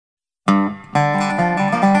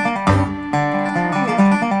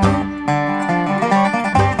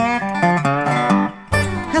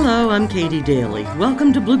Katie Daly.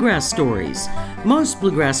 Welcome to Bluegrass Stories. Most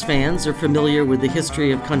bluegrass fans are familiar with the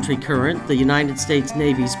history of Country Current, the United States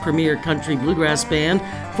Navy's premier country bluegrass band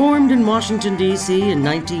formed in Washington, D.C. in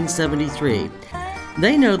 1973.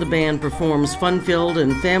 They know the band performs fun-filled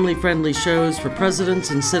and family-friendly shows for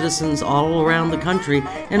presidents and citizens all around the country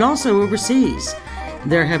and also overseas.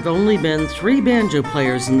 There have only been 3 banjo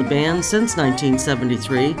players in the band since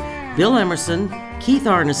 1973, Bill Emerson, Keith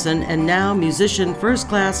Arneson, and now musician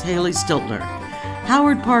first-class Haley Stiltner.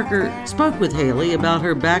 Howard Parker spoke with Haley about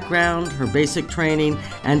her background, her basic training,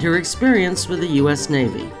 and her experience with the U.S.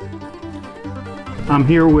 Navy. I'm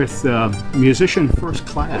here with musician first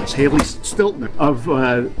class Haley Stiltner of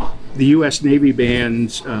the U.S. Navy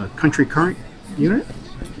Band's Country Current unit.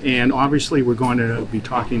 And obviously we're going to be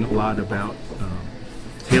talking a lot about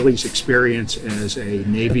Haley's experience as a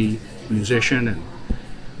Navy musician and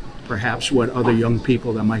perhaps what other young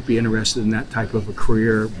people that might be interested in that type of a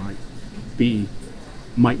career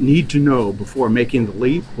might need to know before making the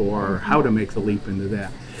leap, or how to make the leap into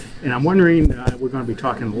that. And I'm wondering, we're going to be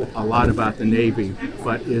talking a lot about the Navy,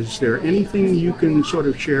 but is there anything you can sort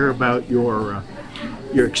of share about your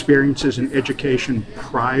experiences in education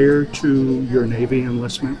prior to your Navy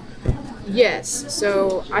enlistment? Yes,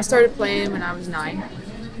 so I started playing when I was 9,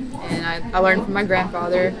 and I learned from my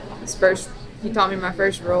grandfather. He taught me my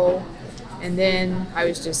first roll, and then I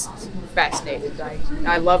was just fascinated.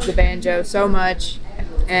 I loved the banjo so much,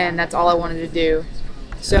 and that's all I wanted to do.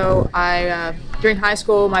 So during high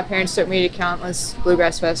school, my parents took me to countless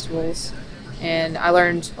bluegrass festivals, and I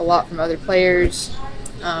learned a lot from other players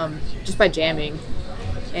just by jamming.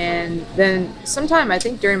 And then sometime, I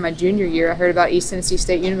think during my junior year, I heard about East Tennessee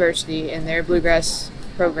State University and their bluegrass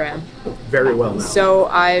program. Very well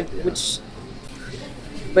known.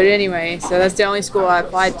 But anyway, so that's the only school I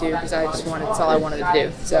applied to because that's all I wanted to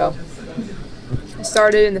do. So I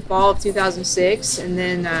started in the fall of 2006, and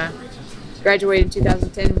then graduated in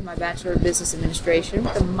 2010 with my Bachelor of Business Administration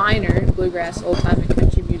with a minor in Bluegrass, Old Time, and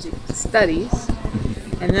Country Music Studies.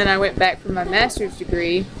 And then I went back for my master's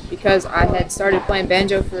degree because I had started playing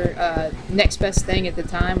banjo for Next Best Thing at the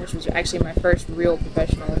time, which was actually my first real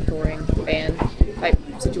professional touring band type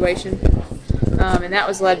situation. And that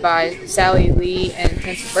was led by Sally Lee and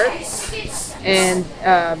Pencil Burke. And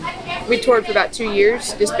we toured for about 2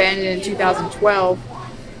 years, disbanded in 2012.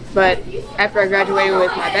 But after I graduated with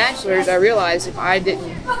my bachelor's, I realized if I didn't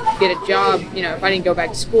get a job, if I didn't go back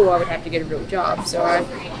to school, I would have to get a real job. So I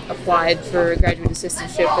applied for a graduate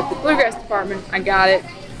assistantship at the Bluegrass Department. I got it.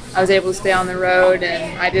 I was able to stay on the road,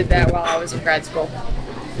 and I did that while I was in grad school.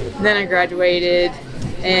 And then I graduated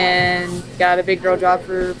and got a big girl job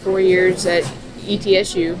for 4 years at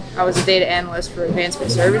ETSU. I was a data analyst for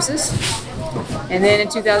Advancement Services. And then in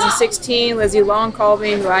 2016, Lizzie Long called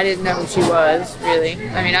me, who I didn't know who she was, really.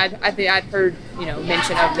 I mean, I'd heard,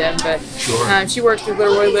 mention of them, but Sure. She works with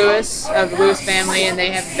Little Roy Lewis of the Lewis family, and they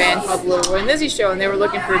have a band called the Little Roy and Lizzie Show, and they were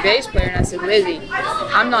looking for a bass player, and I said, Lizzie,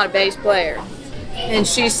 I'm not a bass player. And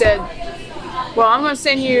she said, well, I'm going to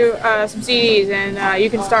send you some CDs, and you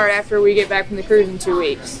can start after we get back from the cruise in 2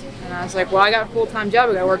 weeks. And I was like, well, I got a full-time job,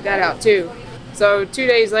 I got to work that out, too. So 2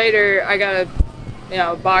 days later, I got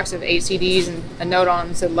a box of 8 CDs and a note on them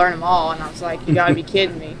that said learn them all, and I was like, you gotta be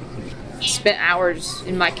kidding me. Spent hours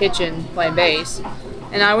in my kitchen playing bass,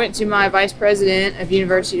 and I went to my vice president of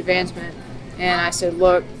university advancement, and I said,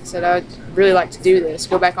 look, I'd really like to do this,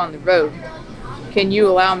 go back on the road. Can you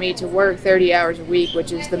allow me to work 30 hours a week,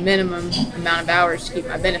 which is the minimum amount of hours to keep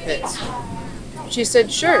my benefits? She said,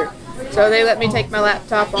 sure. So they let me take my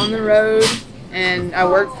laptop on the road, and I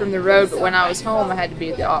worked from the road, but when I was home, I had to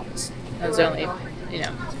be at the office. I was only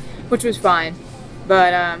which was fine.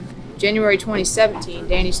 But January 2017,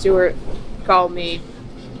 Danny Stewart called me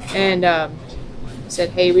and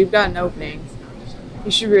said, hey, we've got an opening.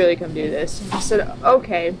 You should really come do this. And I said,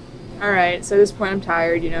 okay, all right. So at this point, I'm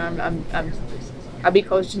tired. I'll be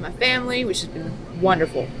closer to my family, which has been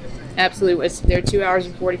wonderful. Absolutely. They're 2 hours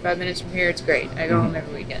and 45 minutes from here. It's great. I go home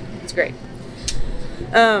every weekend. It's great.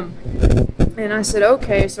 And I said,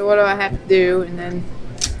 okay, so what do I have to do? And then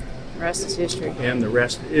the rest is history. And the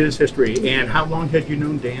rest is history. And how long had you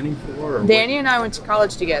known Danny for? Danny and I went to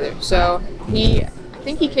college together. So I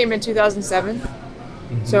think he came in 2007.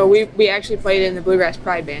 Mm-hmm. So we actually played in the Bluegrass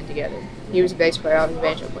Pride Band together. He was a bass player, I was a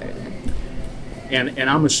banjo player then. And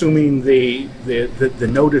I'm assuming the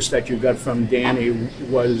notice that you got from Danny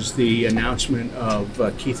was the announcement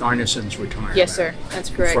of Keith Arneson's retirement. Yes, sir. That's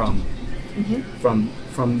correct. From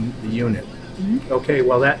the unit. Okay,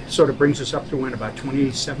 well, that sort of brings us up to when, about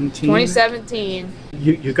 2017? 2017.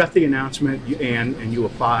 You got the announcement and you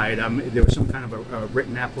applied. There was some kind of a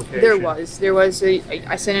written application? There was.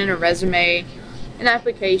 I sent in a resume, an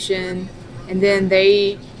application, and then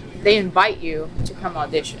they invite you to come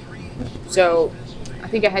audition. So I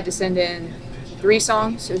think I had to send in 3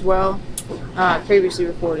 songs as well, previously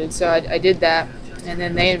recorded. So I did that, and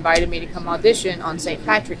then they invited me to come audition on St.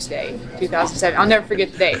 Patrick's Day, 2007. I'll never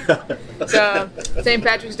forget the date. So St.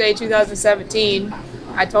 Patrick's Day, 2017.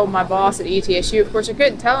 I told my boss at ETSU. Of course, I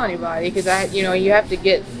couldn't tell anybody because you have to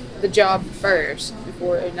get the job first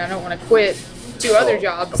before, and I don't want to quit 2 other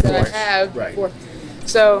jobs that I have before.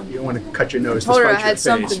 So you don't want to cut your nose. I told her I had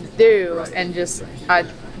something to do, and just I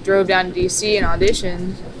drove down to DC and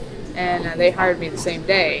auditioned, and they hired me the same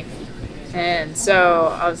day. And so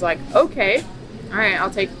I was like, okay, all right, I'll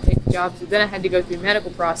take the job. So then I had to go through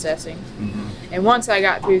medical processing. And once I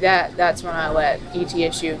got through that, that's when I let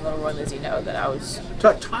ETSU and Little Roy and Lizzie know that I was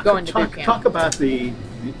going to boot camp. Talk about the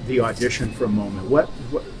audition for a moment.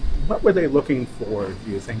 What were they looking for,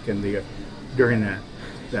 do you think, during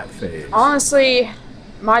that phase? Honestly,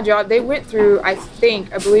 my job, they went through, I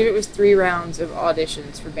believe it was 3 rounds of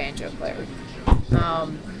auditions for banjo players.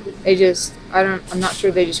 I'm not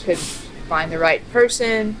sure, they just couldn't find the right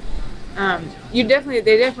person. They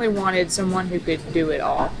definitely wanted someone who could do it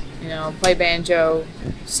all. Play banjo,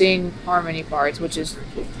 sing harmony parts, which is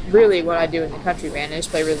really what I do in the country band. I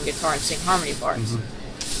just play rhythm guitar and sing harmony parts.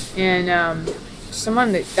 And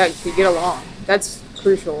someone that could get along. That's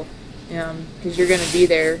crucial, because you're going to be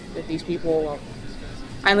there with these people. Well,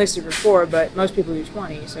 I enlisted for 4, but most people do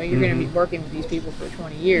 20, so you're going to be working with these people for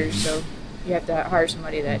 20 years. So you have to hire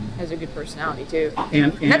somebody that has a good personality too.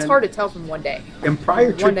 And that's hard to tell from one day. And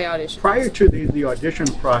prior to one-day audition. Prior to the audition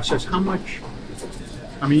process, how much?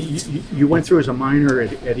 I mean, you went through as a minor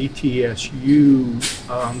at ETSU.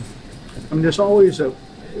 There's always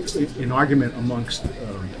an argument amongst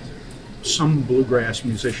some bluegrass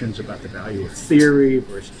musicians about the value of theory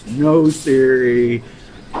versus no theory.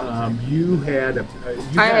 You had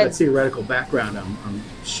a theoretical background, I'm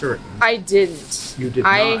certain. I didn't. You did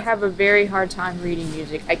not. I have a very hard time reading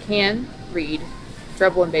music. I can read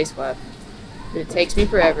treble and bass clef, but it takes me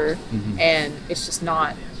forever, and it's just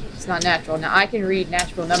not. It's not natural. Now, I can read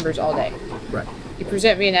natural numbers all day. Right. You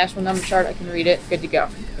present me a natural number chart, I can read it, good to go.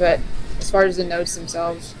 But as far as the notes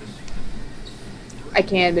themselves, I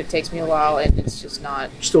can, but it takes me a while, and it's just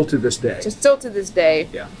not. Still to this day. Still to this day,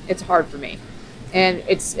 yeah. It's hard for me. And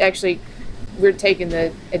it's actually, we're taking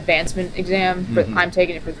the advancement exam, but I'm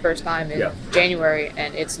taking it for the first time in January,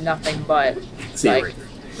 and it's nothing but theory.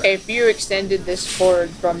 If you extended this chord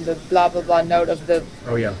from the blah blah blah note of the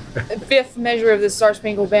 5th measure of the Star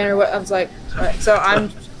Spangled Banner, I was like, so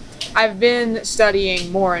I've been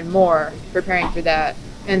studying more and more, preparing for that,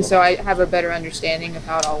 and so I have a better understanding of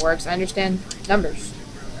how it all works. I understand numbers,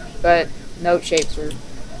 but note shapes are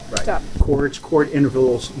tough. Chord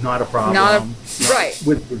intervals, not a problem. Right.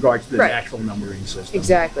 With regards to the natural numbering system.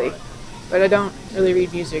 Exactly, but I don't really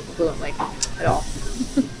read music fluently at all.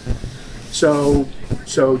 So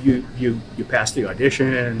you passed the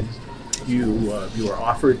audition. You were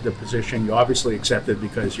offered the position. You obviously accepted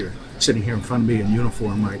because you're sitting here in front of me in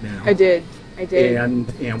uniform right now. I did. And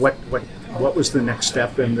what was the next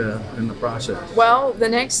step in the process? Well, the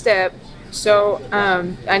next step. So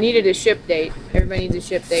I needed a ship date. Everybody needs a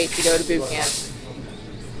ship date to go to boot camp.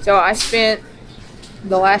 So I spent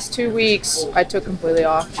the last 2 weeks. I took completely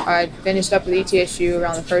off. I finished up with ETSU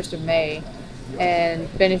around the 1st of May. And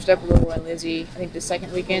finished up with Little Roy and Lizzie, I think the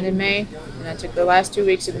 2nd weekend in May, and I took the last 2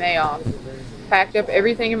 weeks of May off. Packed up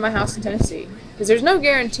everything in my house in Tennessee, because there's no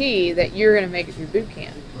guarantee that you're going to make it through boot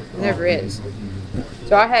camp. There never is.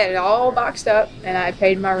 So I had it all boxed up, and I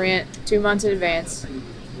paid my rent 2 months in advance,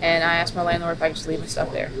 and I asked my landlord if I could just leave my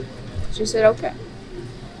stuff there. She said, okay.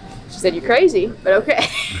 She said, you're crazy, but okay.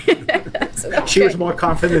 Said, okay. She was more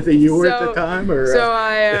confident than you were at the time? Or? So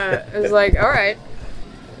I was like, all right.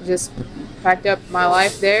 Just packed up my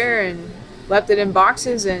life there and left it in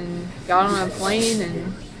boxes and got on a plane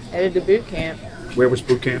and headed to boot camp. Where was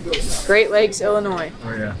boot camp? Great Lakes, Illinois.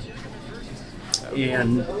 Oh yeah.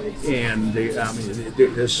 And there's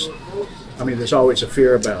always a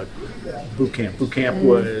fear about boot camp. Boot camp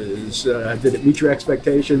was did it meet your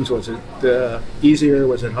expectations? Was it easier?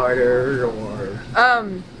 Was it harder? Or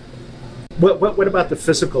What about the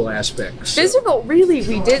physical aspects? Physical, really,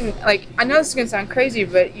 we didn't. Like, I know this is going to sound crazy,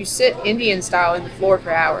 but you sit Indian style in the floor for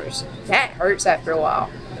hours. That hurts after a while.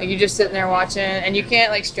 Like, you're just sitting there watching, and you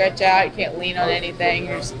can't, like, stretch out. You can't lean on anything.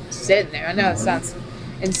 You're just sitting there. I know it sounds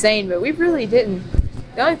insane, but we really didn't.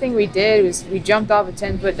 The only thing we did was we jumped off a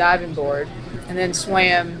 10-foot diving board and then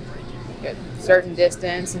swam a certain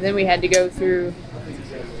distance, and then we had to go through.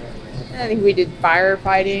 I think we did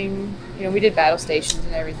firefighting. You know, we did battle stations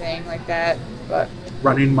and everything like that. But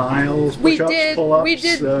Running miles, push-ups, pull-ups? We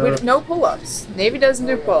did no pull-ups. Navy doesn't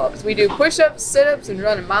do pull-ups. We do push-ups, sit-ups, and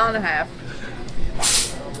run a mile and a half.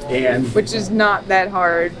 And which is not that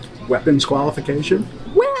hard. Weapons qualification?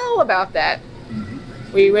 Well, about that.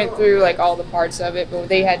 We went through like all the parts of it, but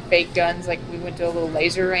they had fake guns. Like we went to a little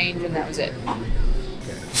laser range, and that was it.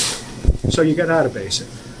 Okay. So you got out of basic.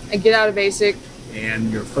 I get out of basic.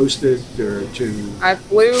 And you're posted to. I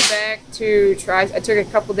flew back to try. I took a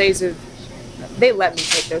couple days of. They let me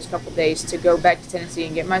take those couple days to go back to Tennessee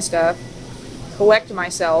and get my stuff, collect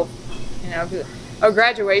myself. You know,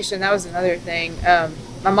 graduation. That was another thing.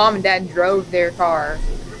 My mom and dad drove their car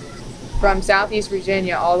from Southeast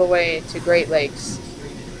Virginia all the way to Great Lakes.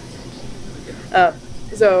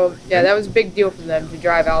 So yeah, that was a big deal for them to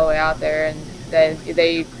drive all the way out there, and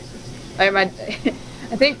they I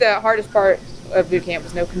think the hardest part of boot camp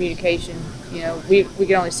was no communication. You know, we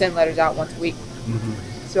could only send letters out once a week.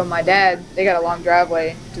 Mm-hmm. So my dad, they got a long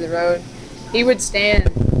driveway to the road. He would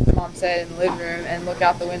stand, Mom said, in the living room and look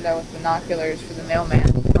out the window with binoculars for the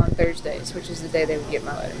mailman on Thursdays, which is the day they would get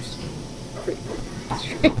my letters.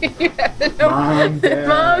 Mom,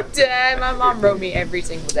 Dad. My mom wrote me every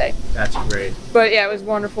single day. That's great. But yeah, it was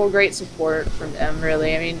wonderful, great support from them,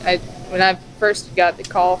 really. I mean, when I first got the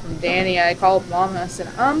call from Danny, I called Mom and I said,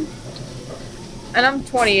 and I'm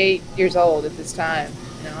 28 years old at this time.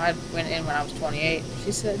 You know, I went in when I was 28.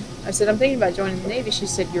 I said, I'm thinking about joining the Navy. She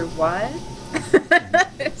said, you're what?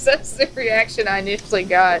 That's the reaction I initially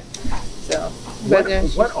got. So,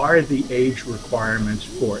 what are the age requirements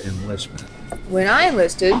for enlistment? When I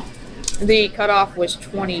enlisted, the cutoff was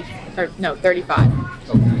 35.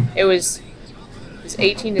 Okay. It was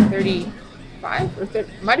 18 to 35, or it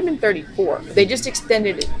might have been 34. But they just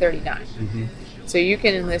extended it to 39. Mm-hmm. So you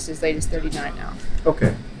can enlist as late as 39 now.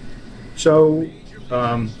 Okay. So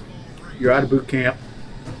you're out of boot camp,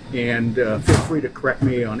 and feel free to correct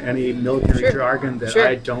me on any military jargon that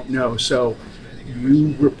I don't know. So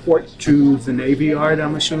you report to the Navy Yard,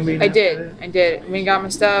 I'm assuming? I did. We got my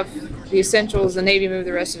stuff, the essentials, the Navy moved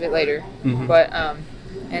the rest of it later. Mm-hmm. But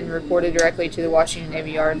and reported directly to the Washington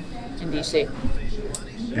Navy Yard in D.C.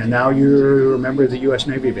 And now you're a member of the U.S.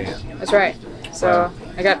 Navy Band. That's right. So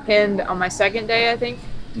I got pinned on my second day, I think.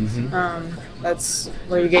 Mm-hmm. That's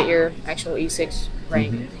where you get your actual E6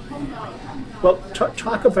 rank. Mm-hmm. Well,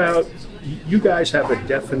 talk about, you guys have a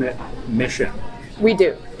definite mission. We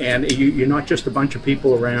do. And you're not just a bunch of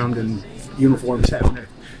people around in uniforms having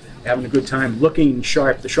a good time, looking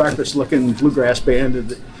sharp, the sharpest looking bluegrass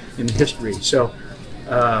band in history. So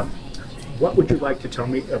what would you like to tell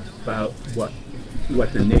me about what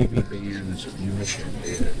the Navy Band's mission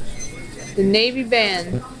is? The Navy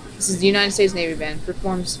Band, this is the United States Navy Band,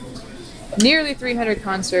 performs nearly 300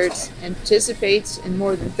 concerts and participates in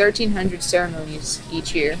more than 1,300 ceremonies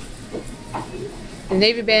each year. The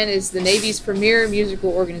Navy Band is the Navy's premier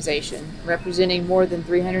musical organization, representing more than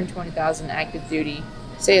 320,000 active duty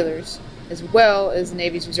sailors, as well as the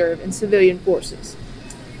Navy's reserve and civilian forces.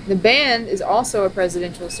 The band is also a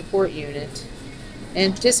presidential support unit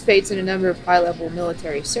and participates in a number of high-level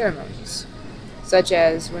military ceremonies, such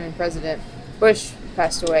as when President Bush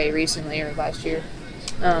passed away recently or last year.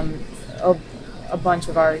 A bunch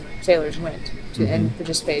of our sailors went to and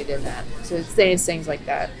participated in that. So it's things like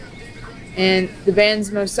that. And the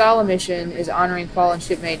band's most solemn mission is honoring fallen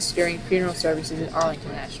shipmates during funeral services at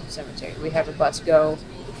Arlington National Cemetery. We have a bus go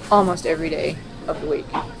almost every day of the week,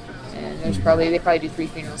 and they probably do 3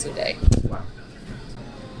 funerals a day. Wow.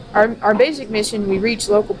 Our basic mission: we reach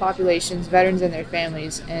local populations, veterans and their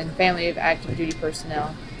families, and family of active duty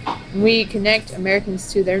personnel. We connect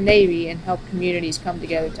Americans to their Navy and help communities come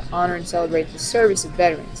together to honor and celebrate the service of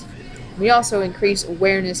veterans. We also increase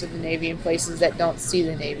awareness of the Navy in places that don't see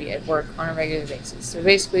the Navy at work on a regular basis. So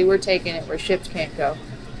basically, we're taking it where ships can't go.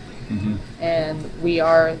 And we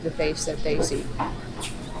are the face that they see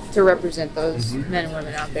to represent those men and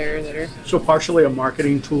women out there that are... So partially a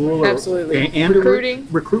marketing tool? Absolutely. And recruiting.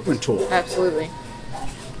 A recruitment tool? Absolutely.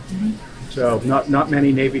 So not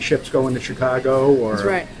many Navy ships go into Chicago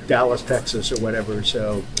or Dallas, Texas or whatever,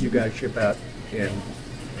 so you guys ship out and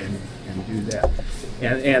do that.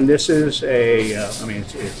 And this is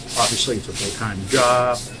it's obviously it's a full-time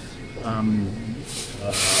job.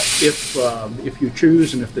 If you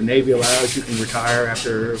choose and if the Navy allows, you can retire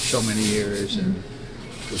after so many years and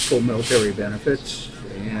with full military benefits.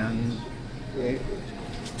 And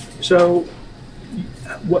so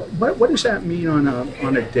what does that mean on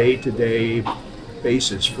a day-to-day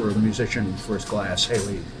basis for musician first class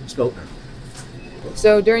Haley Stiltner?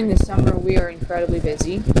 So during the summer, we are incredibly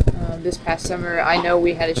busy. This past summer, I know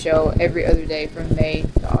we had a show every other day from May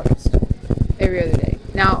to August. Every other day.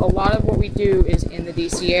 Now, a lot of what we do is in the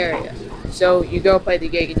DC area. So you go play the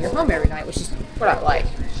gig and you're home every night, which is what I like.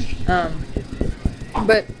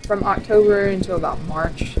 But from October until about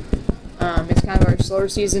March, it's kind of our slower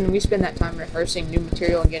season. We spend that time rehearsing new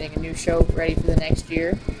material and getting a new show ready for the next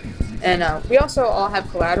year. And we also all have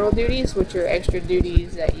collateral duties, which are extra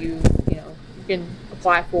duties that you can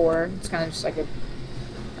apply for. It's kind of just like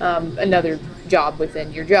another job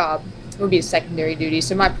within your job. It would be a secondary duty.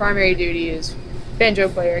 So my primary duty is banjo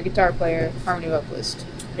player, guitar player, harmony vocalist.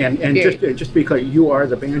 And just because you are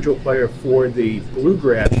the banjo player for the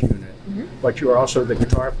bluegrass unit, but you are also the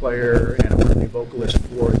guitar player and a harmony vocalist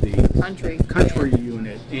for the country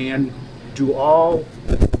unit. And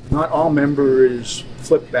not all members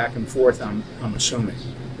flip back and forth, I'm assuming.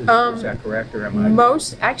 Is that correct, or am I?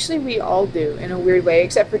 Actually, we all do in a weird way,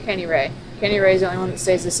 except for Kenny Ray. Kenny Ray is the only one that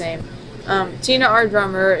stays the same. Tina, our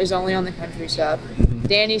drummer, is only on the country stuff.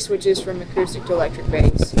 Danny switches from acoustic to electric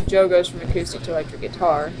bass. Joe goes from acoustic to electric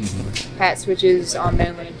guitar. Pat switches on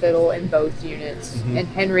mandolin and fiddle in both units. And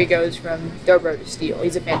Henry goes from dobro to steel.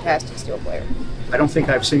 He's a fantastic steel player. I don't think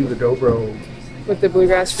I've seen the dobro with the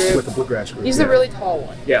bluegrass group. He's the really tall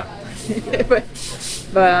one. Yeah.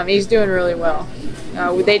 but he's doing really well. I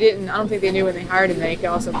don't think they knew when they hired him that he could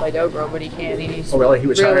also play dobro, but he can. He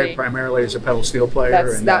was hired primarily as a pedal steel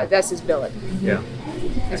player. That's his billet. Yeah.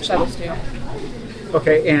 It's pedal steel.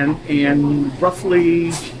 Okay, and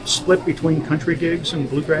roughly split between country gigs and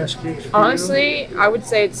bluegrass gigs? Honestly, I would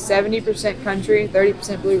say it's 70% country,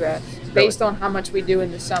 30% bluegrass, based on how much we do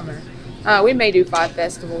in the summer. We may do 5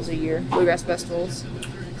 festivals a year, bluegrass festivals,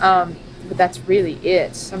 but that's really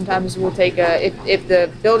it. Sometimes we'll take if the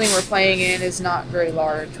building we're playing in is not very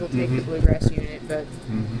large, we'll take the bluegrass unit, but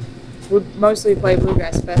we mostly play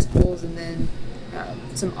bluegrass festivals and then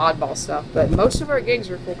some oddball stuff, but most of our gigs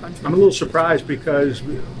are full country. I'm a little surprised because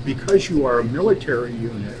you are a military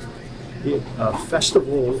unit.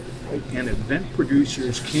 Festival and event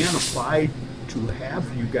producers can apply to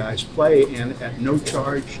have you guys play, and at no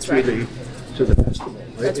charge to the festival.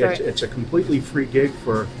 That's right. It's a completely free gig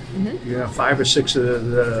for 5 or 6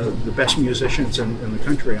 of the best musicians in the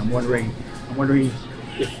country. I'm wondering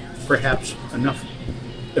if perhaps enough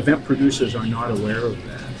event producers are not aware of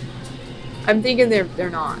that. I'm thinking they're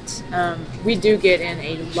not. We do get in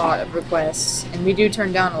a lot of requests, and we do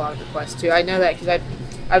turn down a lot of requests too. I know that because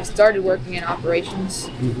I've started working in operations,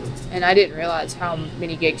 and I didn't realize how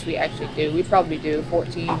many gigs we actually do. We probably do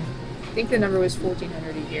 14. I think the number was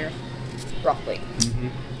 1,400 a year, roughly.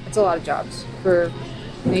 That's a lot of jobs for.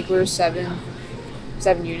 I think we're 7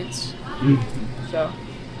 units. So,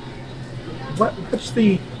 what's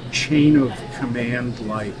the chain of command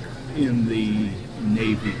like in the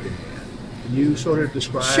Navy band? Can you sort of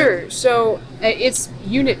describe? Sure. So it's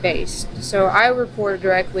unit based. So I report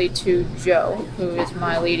directly to Joe, who is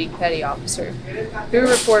my leading petty officer, who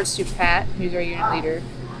reports to Pat, who's our unit leader,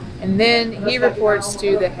 and then he reports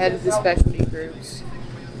to the head of the specialty groups,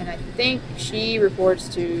 and I think she reports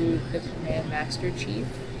to the command master chief.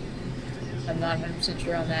 I'm not 100%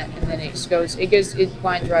 sure on that, and then it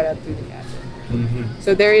winds right up through the captain.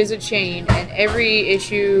 So there is a chain, and every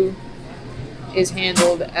issue is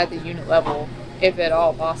handled at the unit level, if at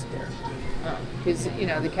all possible. Because,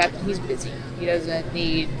 the captain, he's busy. He doesn't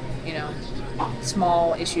need,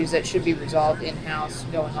 small issues that should be resolved in-house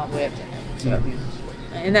going all the way up to him. So,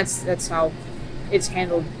 and that's how it's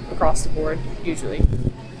handled across the board, usually.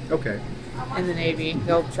 Okay. In the Navy,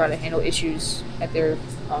 they'll try to handle issues at their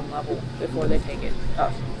own level before they take it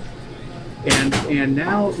up. And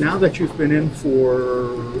now that you've been in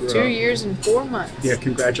for 2 years and 4 months. Yeah,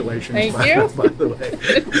 congratulations. Thank you. By the way,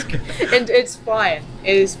 and it's flying.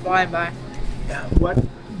 It is flying by.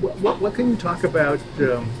 What can you talk about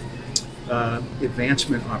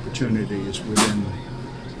advancement opportunities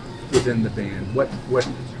within the band? What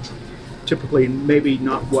typically, maybe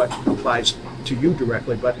not what applies to you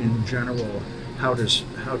directly, but in general, how does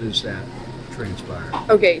that transpire?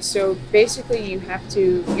 Okay, so basically you have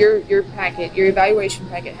to, your evaluation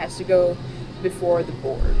packet has to go before the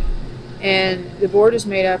board. And the board is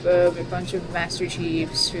made up of a bunch of master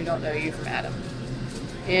chiefs who don't know you from Adam.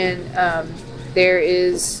 And there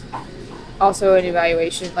is also an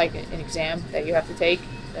evaluation, like an exam that you have to take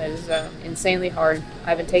that is insanely hard. I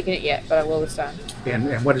haven't taken it yet, but I will this time.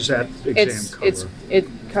 And what does that exam cover? It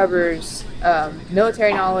covers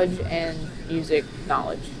military knowledge and music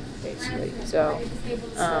knowledge, basically. So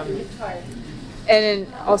And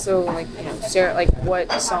then also, like, Sarah, like,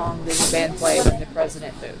 what song does the band play when the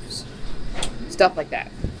president moves? Stuff like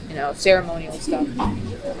that. Ceremonial stuff.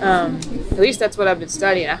 At least that's what I've been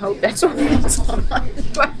studying. I hope that's what it's on.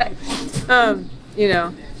 But,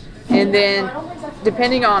 and then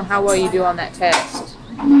depending on how well you do on that test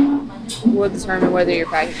will determine whether your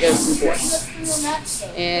packet goes to the board.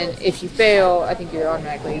 And if you fail, I think you're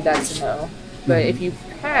automatically, that's a no. But if you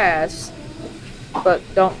pass, but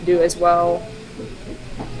don't do as well,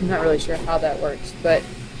 I'm not really sure how that works, but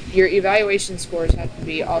your evaluation scores have to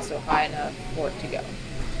be also high enough for it to go.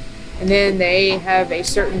 And then they have a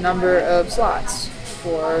certain number of slots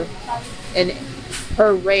per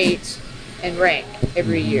rate and rank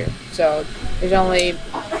every year. So there's only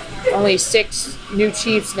 6 new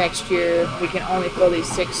chiefs next year. We can only fill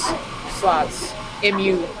these 6 slots,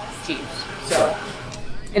 MU chiefs. So,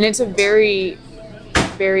 and it's a very,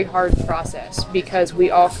 very hard process because we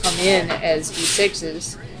all come in as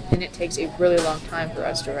E6s, and it takes a really long time for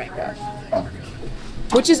us to rank up,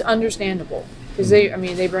 which is understandable because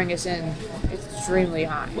they bring us in extremely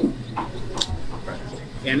high.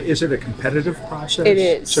 And is it a competitive process? It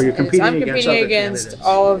is. So you're competing I'm against competing other against candidates.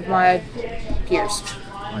 all of my peers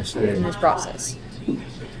I see. in this process.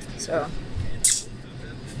 So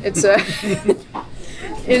it's a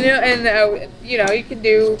you can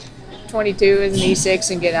do 22 as an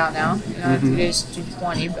E6 and get out now. You just do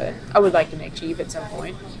 20, but I would like to make chief at some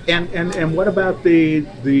point. And what about the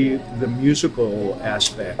musical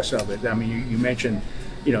aspects of it? I mean, you mentioned,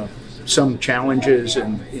 some challenges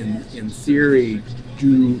in theory.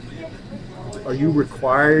 Are you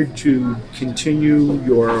required to continue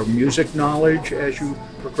your music knowledge as you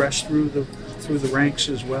progress through the ranks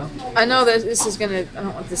as well? I know that I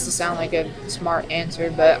don't want this to sound like a smart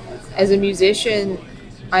answer, but as a musician,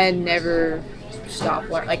 I had never stopped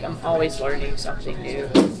learning. Like, I'm always learning something new,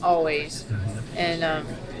 always. And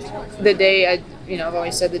the day I've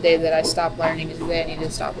always said the day that I stop learning is the day I need to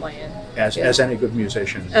stop playing. As any good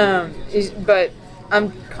musician. But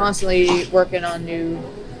I'm constantly working on new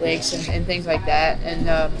licks and things like that, and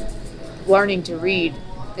learning to read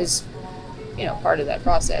is, part of that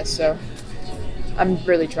process. So I'm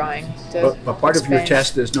really trying to. But part of your expand.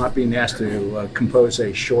 test is not being asked to compose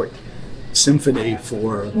a short symphony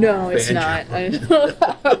for. No, it's banjo.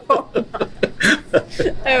 not.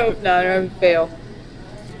 I hope not. I would fail.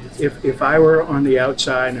 If I were on the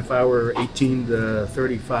outside, and if I were 18 to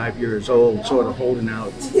 35 years old, sort of holding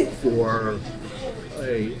out for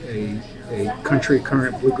a country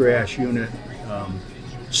current bluegrass unit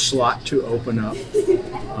slot to open up,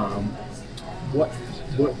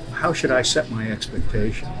 how should I set my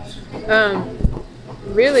expectations?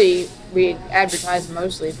 Really, we advertise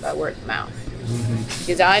mostly by word of mouth.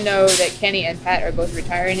 Because I know that Kenny and Pat are both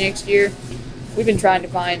retiring next year. We've been trying to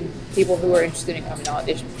find people who are interested in coming to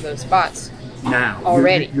audition for those spots. Now.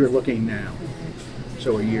 Already. You're looking now.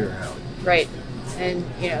 So a year out. Right. And,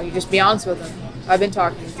 you just be honest with them. I've been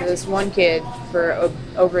talking to this one kid for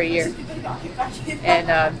over a year.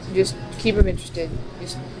 And just keep them interested.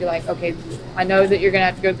 Just be like, okay, I know that you're going to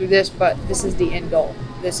have to go through this, but this is the end goal.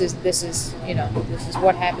 This is this is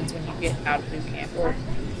what happens when you get out of boot camp or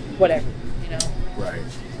whatever, Right.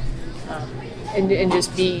 And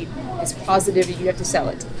just be as positive as you have to sell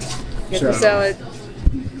it. You have to So- sell it,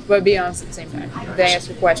 but be honest at the same time. If they ask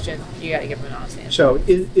a question, you got to give them an honest answer. So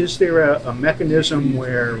is there a mechanism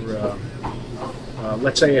where,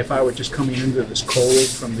 let's say if I were just coming into this cold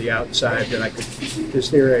from the outside, that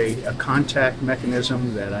is there a contact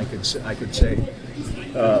mechanism that I could say,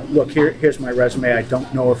 look, here's my resume. I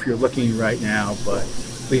don't know if you're looking right now, but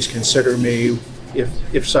please consider me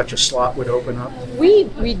if such a slot would open up?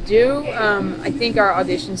 We do. I think our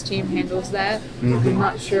auditions team handles that. I'm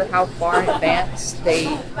not sure how far in advance they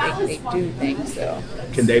do things though.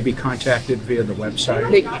 Can they be contacted via the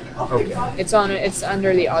website? They can. Okay. It's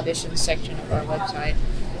under the auditions section of our website.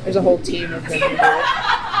 There's a whole team of them who do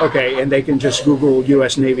it. Okay, and they can just Google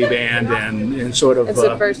U.S. Navy Band and sort of It's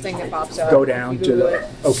the first thing that pops up. go down You to Google the it.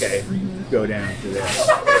 okay, go down to there.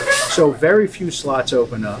 So very few slots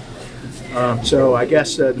open up. So I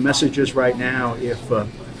guess the message is right now, if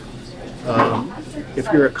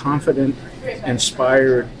you're a confident,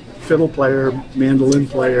 inspired fiddle player, mandolin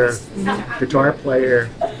player, guitar player,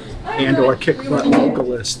 and/or kick butt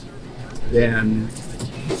vocalist, then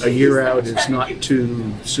a year out is not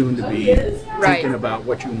too soon to be thinking about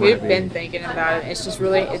what you want to We've be. been thinking about it. It's just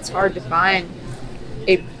it's hard to find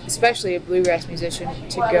especially a bluegrass musician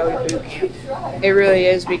to go to boot camp. It really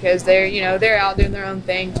is, because they're out doing their own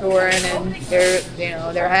thing, touring, and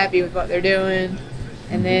they're happy with what they're doing,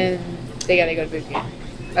 and then they got to go to boot camp.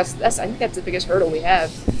 I think that's the biggest hurdle we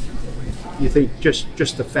have. you think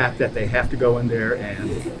just the fact that they have to go in there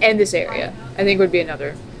and this area, I think, would be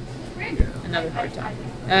another hard time.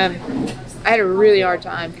 I had a really hard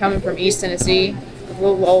time coming from East Tennessee, a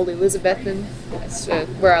little old Elizabethton. That's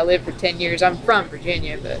where I lived for 10 years. I'm from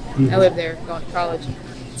Virginia, but I lived there going to college.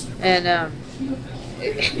 And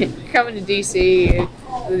coming to D.C.,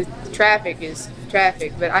 the traffic is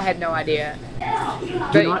traffic, but I had no idea.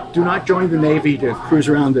 do not join the Navy to cruise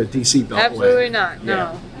around the D.C. Beltway. Absolutely not.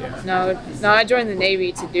 No. Yeah. No. I joined the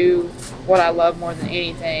Navy to do what I love more than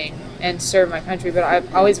anything and serve my country. But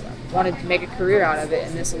I've always wanted to make a career out of it,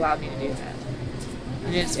 and this allowed me to do that.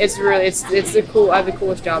 And it's really the cool. I have the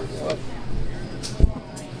coolest job in the world.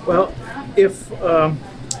 Well, if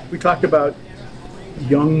we talked about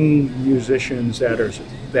young musicians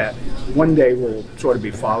that one day will sort of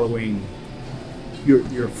be following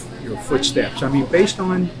your footsteps. I mean, based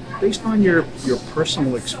on your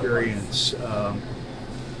personal experience,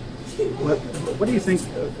 what do you think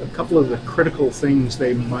a couple of the critical things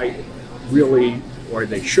they might really, or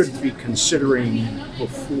they should be considering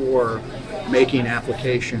before making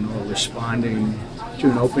application or responding to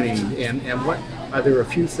an opening? And what are there a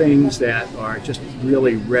few things that are just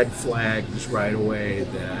really red flags right away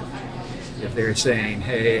that if they're saying,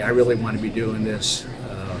 hey, I really want to be doing this,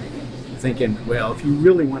 thinking, well, if you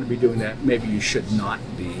really want to be doing that, maybe you should not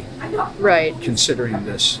be considering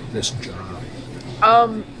this job?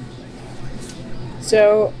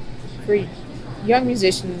 So for young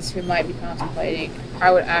musicians who might be contemplating,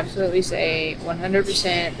 I would absolutely say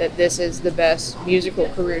 100% that this is the best musical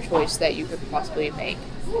career choice that you could possibly make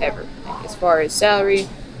ever, as far as salary,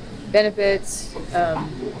 benefits,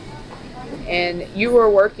 and you are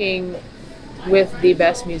working with the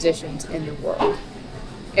best musicians in the world.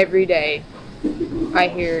 Every day I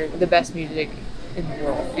hear the best music in the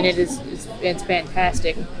world, and it's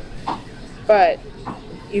fantastic, but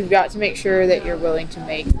you've got to make sure that you're willing to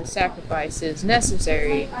make the sacrifices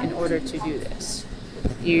necessary in order to do this.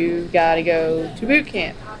 You've got to go to boot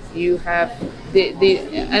camp. You have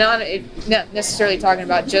and I'm not necessarily talking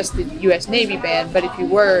about just the U.S. Navy band, but if you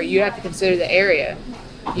were, you have to consider the area.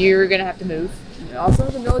 You're going to have to move. And also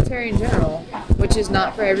the military in general, which is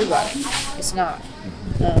not for everybody. It's not.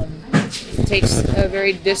 It takes a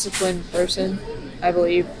very disciplined person, I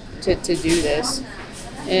believe, to do this.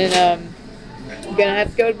 And you're gonna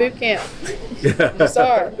have to go to boot camp.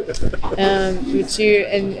 Sorry. And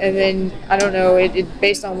then I don't know. It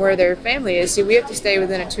based on where their family is. See, we have to stay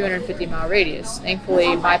within a 250-mile radius.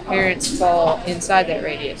 Thankfully, my parents fall inside that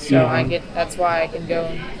radius, so that's why I can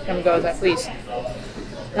come and go as I please.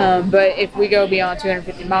 But if we go beyond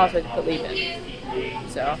 250 miles, we have to put leave in.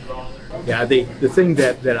 So. Yeah, the thing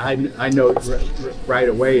that I know right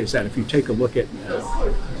away is that if you take a look at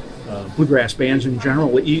bluegrass bands in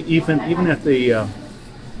general, even at the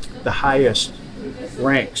highest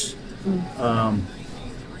ranks,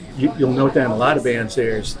 you'll note that in a lot of bands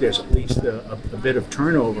there's at least a bit of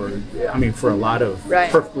turnover. I mean, for a lot of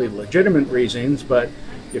perfectly legitimate reasons, but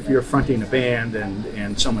if you're fronting a band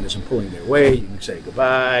and someone isn't pulling their weight, you can say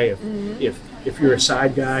goodbye. If you're a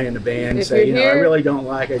side guy in the band, if say, here, I really don't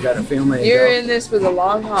like, I got a family. You're in this for the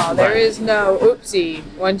long haul. There is no oopsie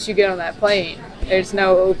once you get on that plane. There's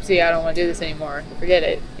no oopsie, I don't want to do this anymore. Forget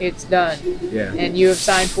it. It's done. Yeah. And you have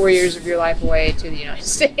signed 4 years of your life away to the United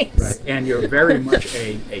States. Right. And you're very much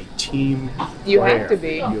a team You player. have to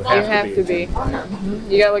be. You have to be.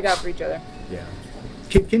 You got to look out for each other. Yeah.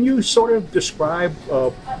 Can you sort of describe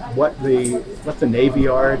what the Navy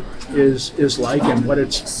Yard is like and what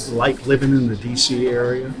it's like living in the DC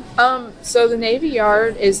area? So the Navy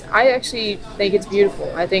Yard I actually think it's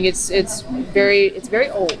beautiful. I think it's very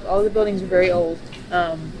old. All the buildings are very old,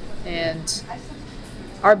 and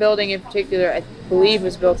our building in particular, I believe,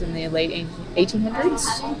 was built in the late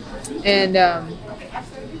 1800s, and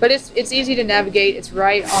but it's easy to navigate. It's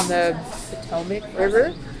right on the Potomac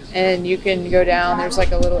River. And you can go down. There's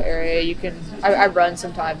like a little area. I run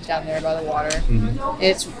sometimes down there by the water. And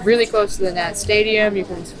it's really close to the Nat Stadium. You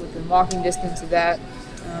can within walking distance of that.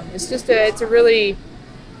 It's a really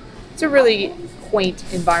quaint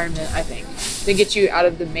environment, I think, to get you out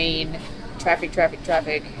of the main traffic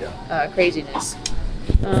craziness.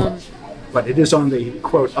 But it is on the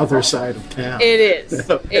quote other side of town. It is.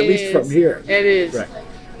 At least from here. It is. Right.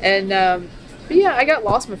 And but yeah, I got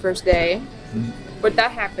lost my first day. But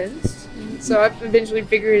that happens, so I've eventually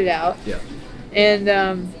figured it out. Yeah. And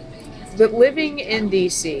but living in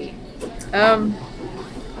DC,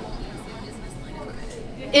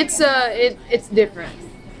 it's different.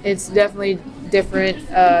 It's definitely different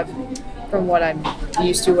from what I'm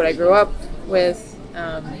used to, what I grew up with.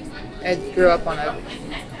 I grew up on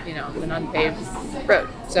an unpaved road,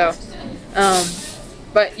 so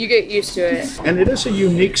But you get used to it. And it is a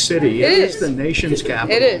unique city. It is is. the nation's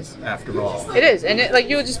capital. It is. After all. It is, and like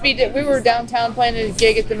you'll just be. We were downtown playing a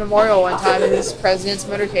gig at the Memorial one time, and this President's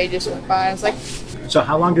motorcade just went by. I was like, So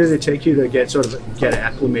how long did it take you to get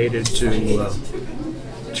acclimated to the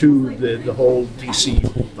whole DC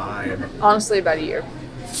vibe? honestly, about a year.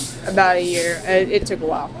 About a year. It took a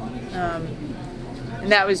while, and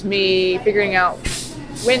that was me figuring out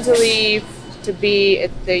when to leave, to be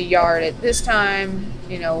at the yard at this time.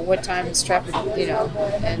 What time is traffic, but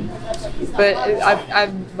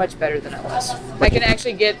I'm much better than I was. I can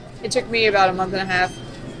actually it took me about a month and a half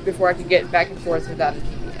before I could get back and forth without a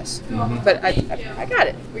GPS. Mm-hmm. But I got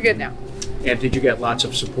it. We're good now. And did you get lots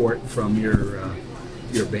of support from your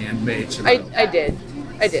bandmates? I did.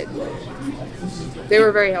 They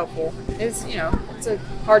were very helpful. It's a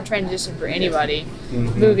hard transition for anybody.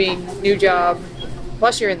 Mm-hmm. Moving, new job,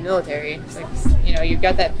 plus you're in the military. It's like, you've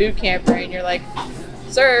got that boot camp brain. You're like,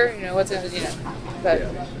 sir, what's it, but.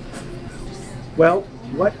 Yeah. Well,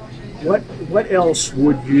 what else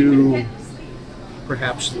would you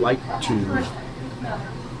perhaps like to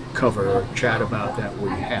cover or chat about that we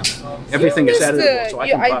haven't? Everything is editable, so I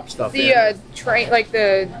can pop stuff in. The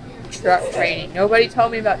truck training. Nobody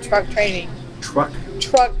told me about truck training. Truck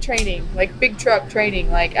Training, like big truck training.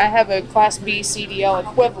 Like I have a Class B CDL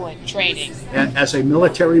equivalent training. And as a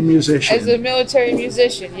military musician. As a military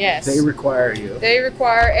musician, yes. They require you. They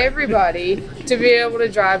require everybody to be able to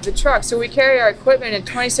drive the truck. So we carry our equipment in a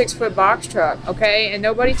 26-foot box truck, okay? And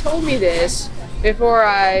nobody told me this before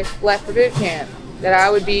I left for boot camp, that I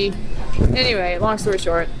would be. Anyway, long story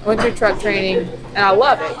short, I went through truck training, and I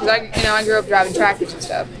love it because I grew up driving tractors and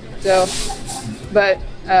stuff. So, but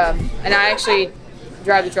and I actually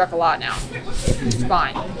drive the truck a lot now. It's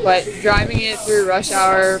fine, but driving it through rush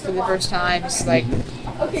hour for the first time is like,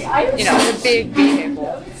 it's a big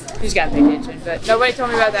vehicle. He's got a big engine, but nobody told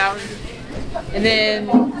me about that one. And then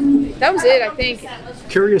that was it, I think.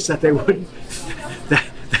 Curious that they wouldn't.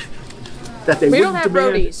 That they we wouldn't don't have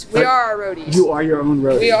demand, roadies. We are our roadies. You are your own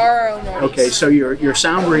roadie. We are our own roadies. Okay, so your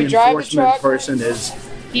sound reinforcement person is.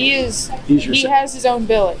 He has his own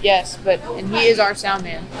billet, yes, and he is our sound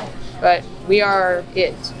man. But we are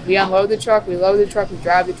it. We unload the truck, we load the truck, we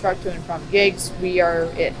drive the truck to and from gigs. We are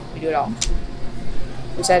it. We do it all.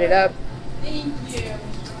 We set it up.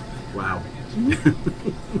 Wow.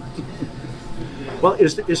 Well,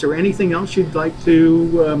 is there anything else you'd like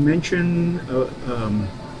to mention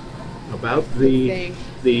about the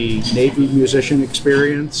Navy musician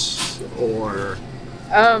experience, or?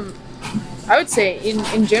 I would say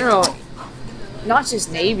in general, not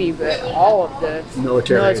just Navy, but all of the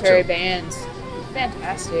military bands.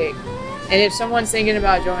 Fantastic. And if someone's thinking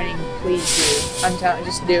about joining, please do. I'm telling,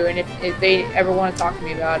 just do. And if they ever want to talk to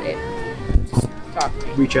me about it, just talk to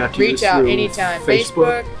me. Reach out to you. Reach out anytime.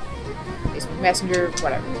 Facebook Messenger,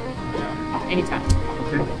 whatever. Anytime.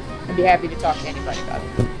 Okay. I'd be happy to talk to anybody about it.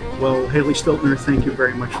 Well, Haley Stiltner, thank you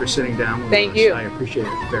very much for sitting down with us. Thank you. I appreciate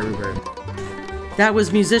it very, very much. That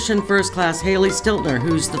was musician first class Haley Stiltner,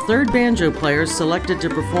 who's the third banjo player selected to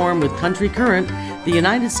perform with Country Current, the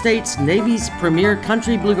United States Navy's premier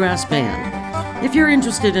country bluegrass band. If you're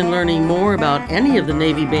interested in learning more about any of the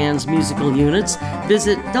Navy Band's musical units,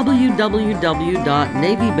 visit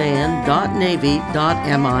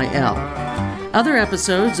www.navyband.navy.mil. Other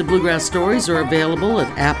episodes of Bluegrass Stories are available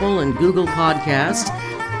at Apple and Google Podcasts,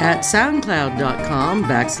 at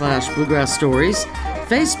soundcloud.com/Bluegrass Stories,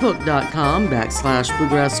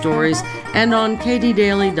 facebook.com/Bluegrass Stories, and on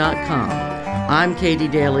katiedaly.com. I'm Katie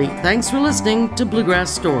Daly. Thanks for listening to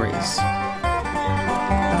Bluegrass Stories.